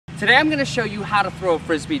Today I'm going to show you how to throw a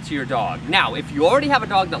Frisbee to your dog. Now, if you already have a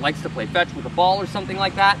dog that likes to play fetch with a ball or something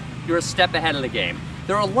like that, you're a step ahead of the game.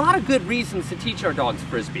 There are a lot of good reasons to teach our dogs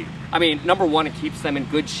Frisbee. I mean, number one, it keeps them in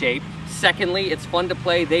good shape. Secondly, it's fun to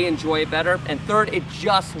play, they enjoy it better. And third, it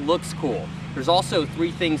just looks cool. There's also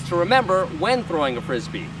 3 things to remember when throwing a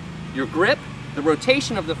Frisbee: your grip, the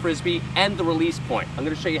rotation of the Frisbee, and the release point. I'm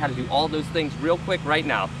going to show you how to do all those things real quick right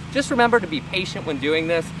now. Just remember to be patient when doing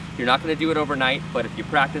this. You're not going to do it overnight, but if you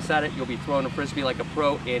practice at it, you'll be throwing a Frisbee like a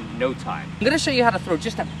pro in no time. I'm going to show you how to throw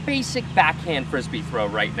just a basic backhand Frisbee throw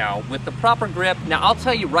right now with the proper grip. Now, I'll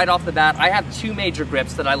tell you right off the bat, I have 2 major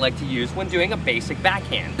grips that I like to use when doing a basic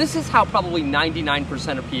backhand. This is how probably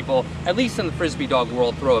 99% of people, at least in the Frisbee dog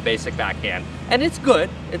world, throw a basic backhand. And it's good.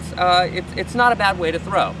 It's not a bad way to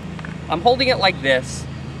throw. I'm holding it like this.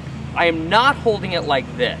 I am not holding it like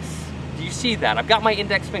this. Do you see that? I've got my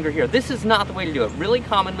index finger here. This is not the way to do it. Really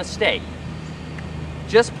common mistake.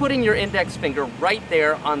 Just putting your index finger right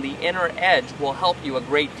there on the inner edge will help you a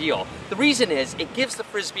great deal. The reason is it gives the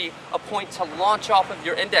Frisbee a point to launch off of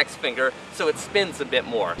your index finger so it spins a bit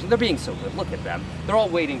more. They're being so good. Look at them. They're all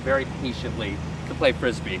waiting very patiently to play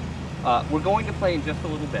Frisbee. We're going to play in just a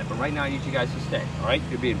little bit, but right now I need you guys to stay, all right?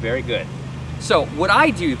 You're being very good. So what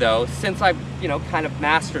I do though, since I've kind of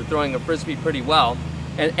mastered throwing a Frisbee pretty well,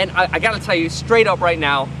 and I gotta tell you straight up right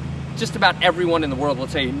now, just about everyone in the world will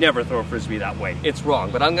tell you never throw a Frisbee that way. It's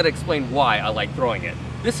wrong, but I'm gonna explain why I like throwing it.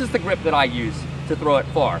 This is the grip that I use to throw it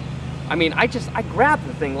far. I mean, I grab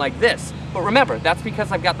the thing like this. But remember, that's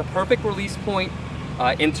because I've got the perfect release point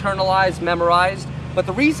internalized, memorized. But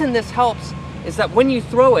the reason this helps is that when you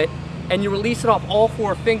throw it, and you release it off all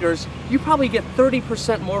 4 fingers, you probably get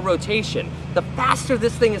 30% more rotation. The faster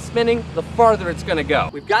this thing is spinning, the farther it's gonna go.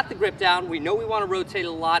 We've got the grip down, we know we wanna rotate it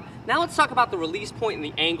a lot. Now let's talk about the release point and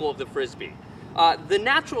the angle of the Frisbee. The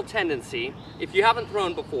natural tendency, if you haven't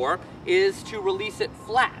thrown before, is to release it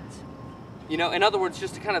flat. In other words,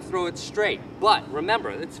 just to kind of throw it straight. But remember,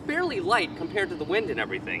 it's fairly light compared to the wind and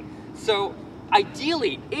everything. So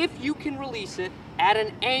ideally, if you can release it at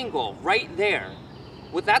an angle right there,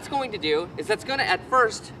 what that's going to do is that's going to at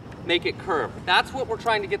first make it curve. That's what we're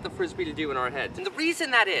trying to get the Frisbee to do in our heads. And the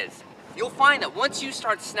reason that is, you'll find that once you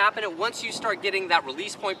start snapping it, once you start getting that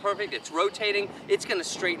release point perfect, it's rotating, it's going to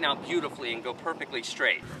straighten out beautifully and go perfectly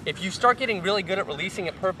straight. If you start getting really good at releasing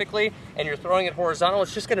it perfectly and you're throwing it horizontal,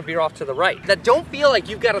 it's just going to veer off to the right. Now don't feel like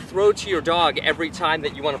you've got to throw to your dog every time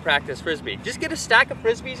that you want to practice Frisbee. Just get a stack of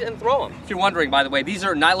Frisbees and throw them. If you're wondering, by the way, these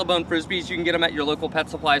are nylabone Frisbees. You can get them at your local pet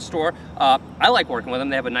supply store. I like working with them.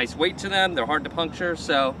 They have a nice weight to them. They're hard to puncture,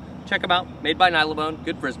 so check them out. Made by Nylabone,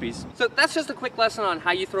 good Frisbees. So that's just a quick lesson on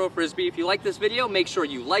how you throw a Frisbee. If you like this video, make sure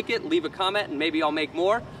you like it, leave a comment, and maybe I'll make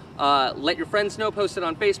more. Let your friends know, post it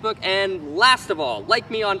on Facebook, and last of all,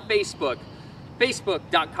 like me on Facebook,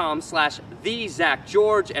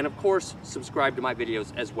 facebook.com/TheZachGeorge, and of course, subscribe to my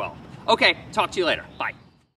videos as well. Okay, talk to you later. Bye.